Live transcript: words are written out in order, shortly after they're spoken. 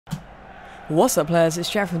What's up, players? It's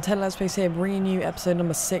Jack from 10 Let's Plays here, bringing you episode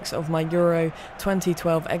number 6 of my Euro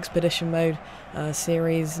 2012 Expedition Mode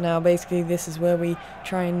series. Now, basically, this is where we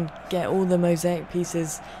try and get all the mosaic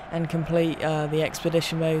pieces and complete the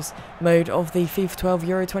Expedition mode of the FIFA 12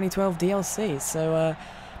 Euro 2012 DLC. So,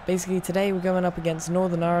 basically, today we're going up against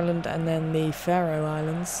Northern Ireland and then the Faroe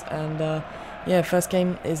Islands. And, yeah, first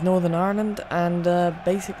game is Northern Ireland, and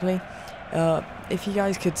basically... if you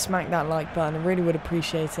guys could smack that like button, I really would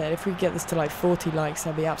appreciate it. If we get this to like 40 likes,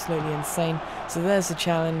 that'd be absolutely insane. So there's the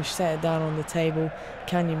challenge, set it down on the table.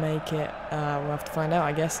 Can you make it? We'll have to find out,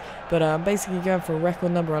 I guess. But I'm basically going for a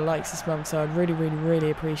record number of likes this month, so I'd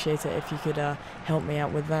really appreciate it if you could help me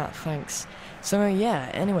out with that. Thanks. So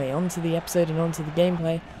yeah, anyway, on to the episode and on to the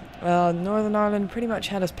gameplay. Northern Ireland pretty much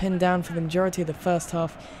had us pinned down for the majority of the first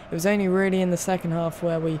half. It was only really in the second half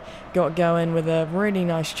where we got going with a really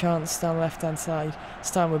nice chance down the left hand side,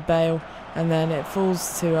 starting with Bale, and then it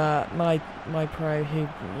falls to my pro, who,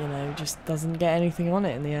 you know, just doesn't get anything on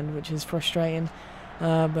it in the end, which is frustrating.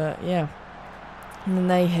 But yeah, and then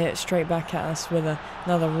they hit straight back at us with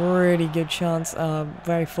another really good chance.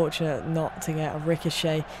 Very fortunate not to get a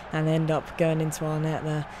ricochet and end up going into our net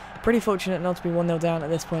there. Pretty fortunate not to be 1-0 down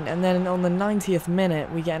at this point. And then on the 90th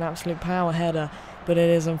minute, we get an absolute power header, but it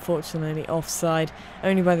is unfortunately offside.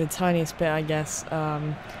 Only by the tiniest bit, I guess.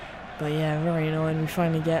 But yeah, very annoying. We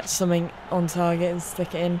finally get something on target and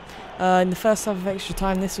stick it in. In the first half of extra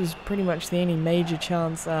time, this was pretty much the only major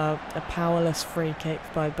chance. A powerless free kick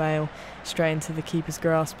by Bale, straight into the keeper's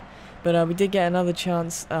grasp. But we did get another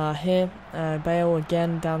chance here. Bale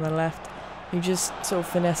again down the left, who just sort of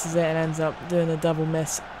finesses it and ends up doing a double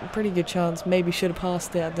miss. Pretty good chance. Maybe should have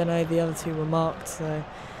passed it. I don't know. The other two were marked, so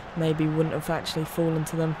maybe wouldn't have actually fallen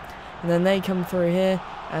to them. And then they come through here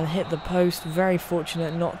and hit the post. Very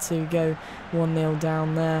fortunate not to go 1-0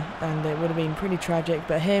 down there, and it would have been pretty tragic.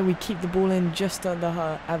 But here we keep the ball in just at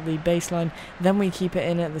the baseline. Then we keep it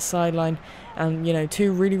in at the sideline. And, you know,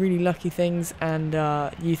 two really lucky things. And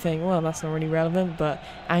you think, well, that's not really relevant. But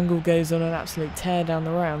Angle goes on an absolute tear down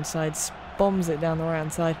the right-hand side, bombs it down the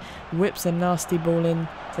right-hand side, whips a nasty ball in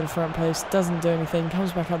to the front post, doesn't do anything,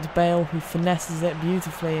 comes back up to Bale, who finesses it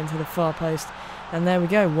beautifully into the far post. And there we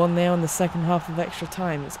go, 1-0 in the second half of extra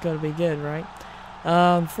time. It's got to be good, right?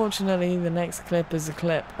 Unfortunately, the next clip is a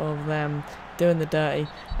clip of them doing the dirty.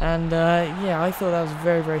 And yeah, I thought that was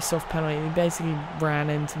a very soft penalty. He basically ran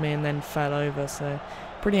into me and then fell over. So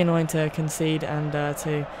pretty annoying to concede and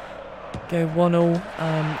to go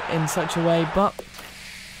 1-0 in such a way. But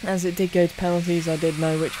as it did go to penalties, I did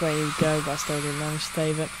know which way he would go, but I still didn't manage to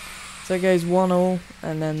save it. So it goes 1-1,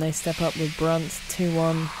 and then they step up with Brunt,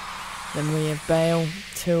 2-1. Then we have Bale,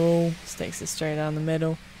 2-2, sticks it straight down the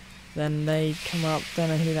middle. Then they come up, don't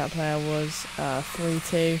know who that player was,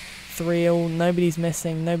 3-2, 3-3, nobody's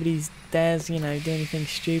missing, nobody dares, you know, do anything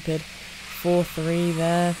stupid. 4-3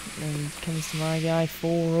 there, and comes to my guy,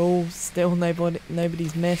 4-4, still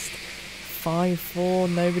nobody's missed. 5-4,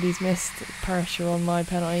 nobody's missed. Pressure on my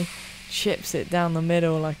penalty. Chips it down the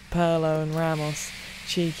middle like Pirlo and Ramos.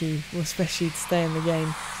 Cheeky, especially to stay in the game.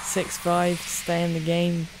 6-5, stay in the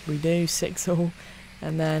game. We do, 6-all.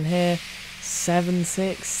 And then here,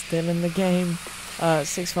 7-6, still in the game.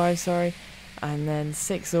 6-5, sorry. And then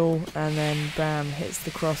 6-all, and then bam, hits the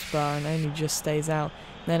crossbar and only just stays out.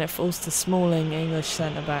 Then it falls to Smalling, English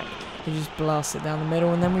centre-back, who just blasts it down the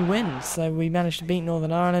middle, and then we win. So we managed to beat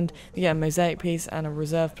Northern Ireland. We get a mosaic piece and a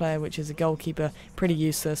reserve player, which is a goalkeeper. Pretty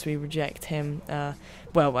useless. We reject him.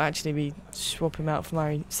 Well, actually, we swap him out for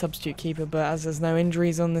my substitute keeper, but as there's no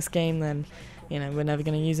injuries on this game, then, you know, we're never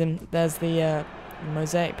going to use him. There's the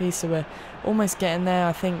mosaic piece, so we're almost getting there.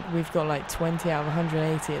 I think we've got like 20 out of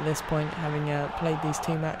 180 at this point, having played these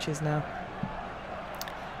two matches now.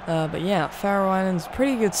 But yeah, Faroe Islands,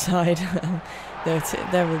 pretty good side. they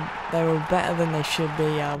were better than they should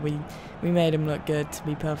be. We made them look good, to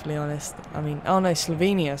be perfectly honest. I mean, oh no,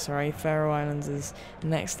 Slovenia, sorry. Faroe Islands is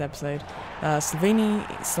next episode.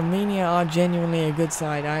 Slovenia are genuinely a good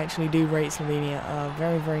side. I actually do rate Slovenia.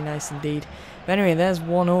 Very nice indeed. But anyway, there's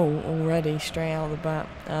 1-1 already, straight out of the bat.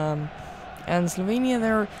 And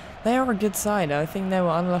Slovenia, they are a good side. I think they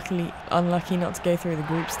were unlucky not to go through the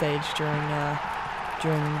group stage during the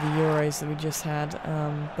Euros that we just had,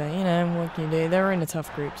 but you know, what can you do? They were in a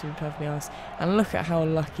tough group, to be perfectly honest. And look at how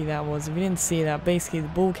lucky that was. If you didn't see that, basically the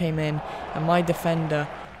ball came in and my defender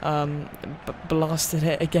blasted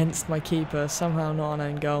it against my keeper, somehow not on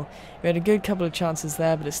own goal. We had a good couple of chances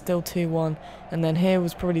there, but it's still 2-1. And then here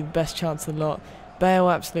was probably the best chance of the lot. Bale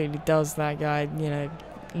absolutely does that guy, you know,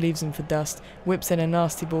 leaves him for dust, whips in a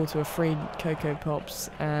nasty ball to a free Coco Pops,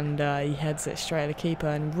 and he heads it straight at the keeper,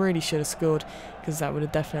 and really should have scored, because that would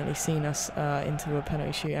have definitely seen us into a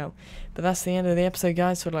penalty shootout. But that's the end of the episode,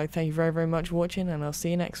 guys, so I'd like to thank you very, very much for watching, and I'll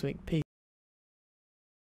see you next week. Peace.